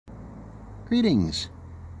Greetings!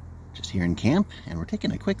 Just here in camp, and we're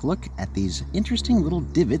taking a quick look at these interesting little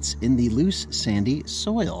divots in the loose, sandy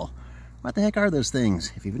soil. What the heck are those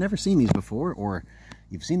things? If you've never seen these before, or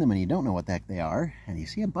you've seen them and you don't know what the heck they are, and you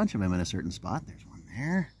see a bunch of them in a certain spot, there's one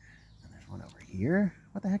there, and there's one over here.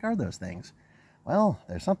 What the heck are those things? Well,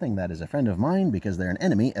 there's something that is a friend of mine because they're an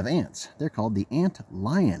enemy of ants. They're called the ant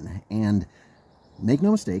lion, and make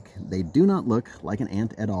no mistake, they do not look like an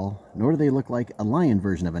ant at all, nor do they look like a lion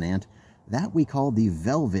version of an ant. That we call the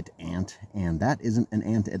velvet ant, and that isn't an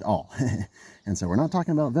ant at all. And so we're not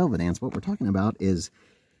talking about velvet ants. What we're talking about is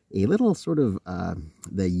a little sort of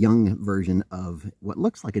the young version of what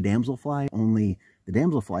looks like a damselfly, only the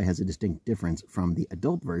damselfly has a distinct difference from the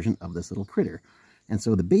adult version of this little critter. And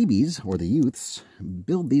so the babies, or the youths,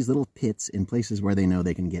 build these little pits in places where they know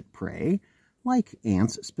they can get prey, like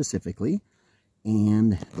ants specifically,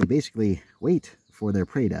 and they basically wait for their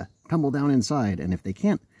prey to tumble down inside, and if they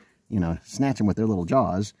can't, snatch them with their little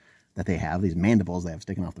jaws that they have, these mandibles they have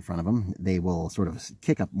sticking off the front of them, they will sort of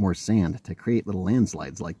kick up more sand to create little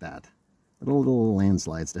landslides like that. Little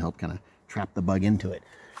landslides to help kind of trap the bug into it.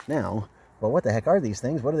 Now, well, what the heck are these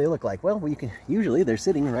things? What do they look like? Well, usually they're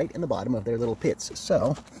sitting right in the bottom of their little pits,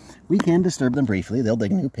 so we can disturb them briefly. They'll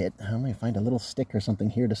dig a new pit. I might find a little stick or something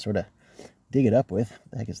here to sort of dig it up with.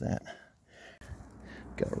 What the heck is that?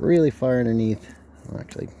 Go really far underneath. I'm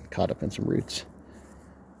actually caught up in some roots.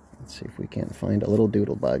 Let's see if we can't find a little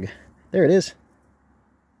doodlebug. There it is.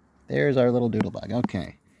 There's our little doodlebug.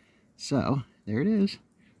 Okay, so there it is.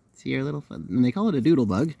 See our little, and they call it a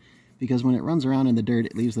doodlebug because when it runs around in the dirt,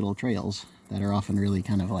 it leaves little trails that are often really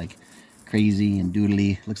kind of like crazy and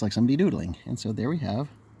doodly. Looks like somebody doodling. And so there we have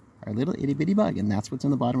our little itty bitty bug, and that's what's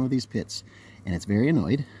in the bottom of these pits. And it's very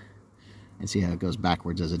annoyed. And see how it goes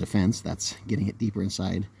backwards as a defense. That's getting it deeper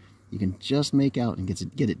inside. You can just make out,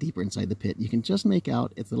 and get it deeper inside the pit, you can just make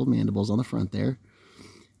out its little mandibles on the front there.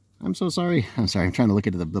 I'm so sorry. I'm sorry, I'm trying to look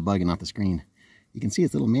at the bug and not the screen. You can see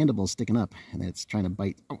its little mandibles sticking up, and it's trying to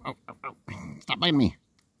bite. Oh, oh, oh, oh. Stop biting me.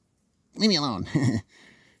 Leave me alone.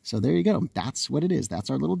 So there you go. That's what it is. That's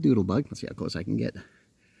our little doodlebug. Let's see how close I can get.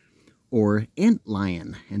 Or ant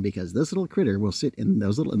lion. And because this little critter will sit in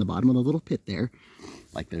the bottom of the little pit there,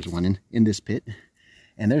 like there's one in this pit.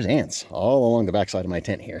 And there's ants all along the backside of my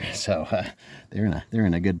tent here, so they're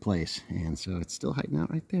in a good place. And so it's still hiding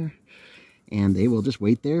out right there, and they will just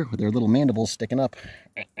wait there with their little mandibles sticking up.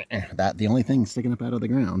 That the only thing sticking up out of the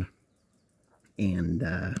ground. And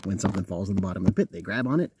when something falls in the bottom of the pit, they grab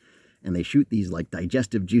on it and they shoot these like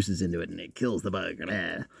digestive juices into it, and it kills the bug.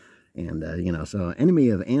 And so enemy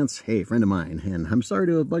of ants, hey, friend of mine. And I'm sorry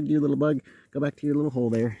to have bugged you, little bug. Go back to your little hole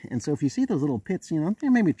there. And so if you see those little pits,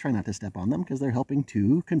 maybe try not to step on them because they're helping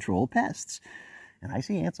to control pests. And I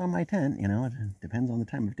see ants on my tent, it depends on the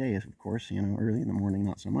time of day, of course, early in the morning,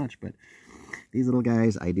 not so much, but these little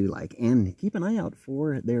guys I do like. And keep an eye out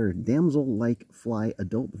for their damsel-like fly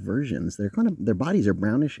adult versions. Their bodies are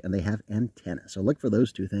brownish and they have antennae. So look for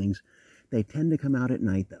those two things. They tend to come out at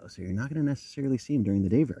night, though, so you're not going to necessarily see them during the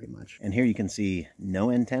day very much. And here you can see no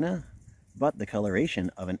antenna, but the coloration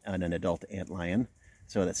of an adult antlion.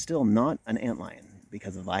 So that's still not an antlion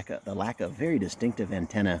because of the lack of very distinctive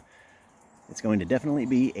antenna. It's going to definitely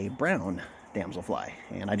be a brown damselfly.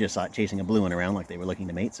 And I just saw it chasing a blue one around like they were looking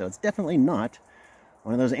to mate, so it's definitely not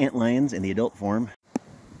one of those antlions in the adult form.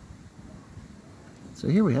 So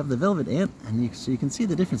here we have the velvet ant, and so you can see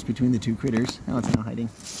the difference between the two critters. Oh, it's now hiding.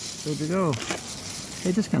 Where'd you go?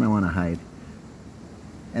 They just kind of want to hide.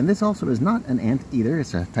 And this also is not an ant either.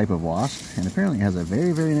 It's a type of wasp, and apparently it has a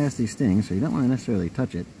very, very nasty sting, so you don't want to necessarily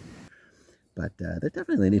touch it. But they're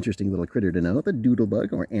definitely an interesting little critter to know, the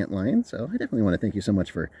doodlebug or antlion. So I definitely want to thank you so much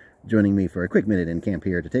for joining me for a quick minute in camp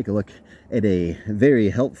here to take a look at a very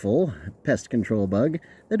helpful pest control bug,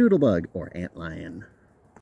 the doodlebug or antlion.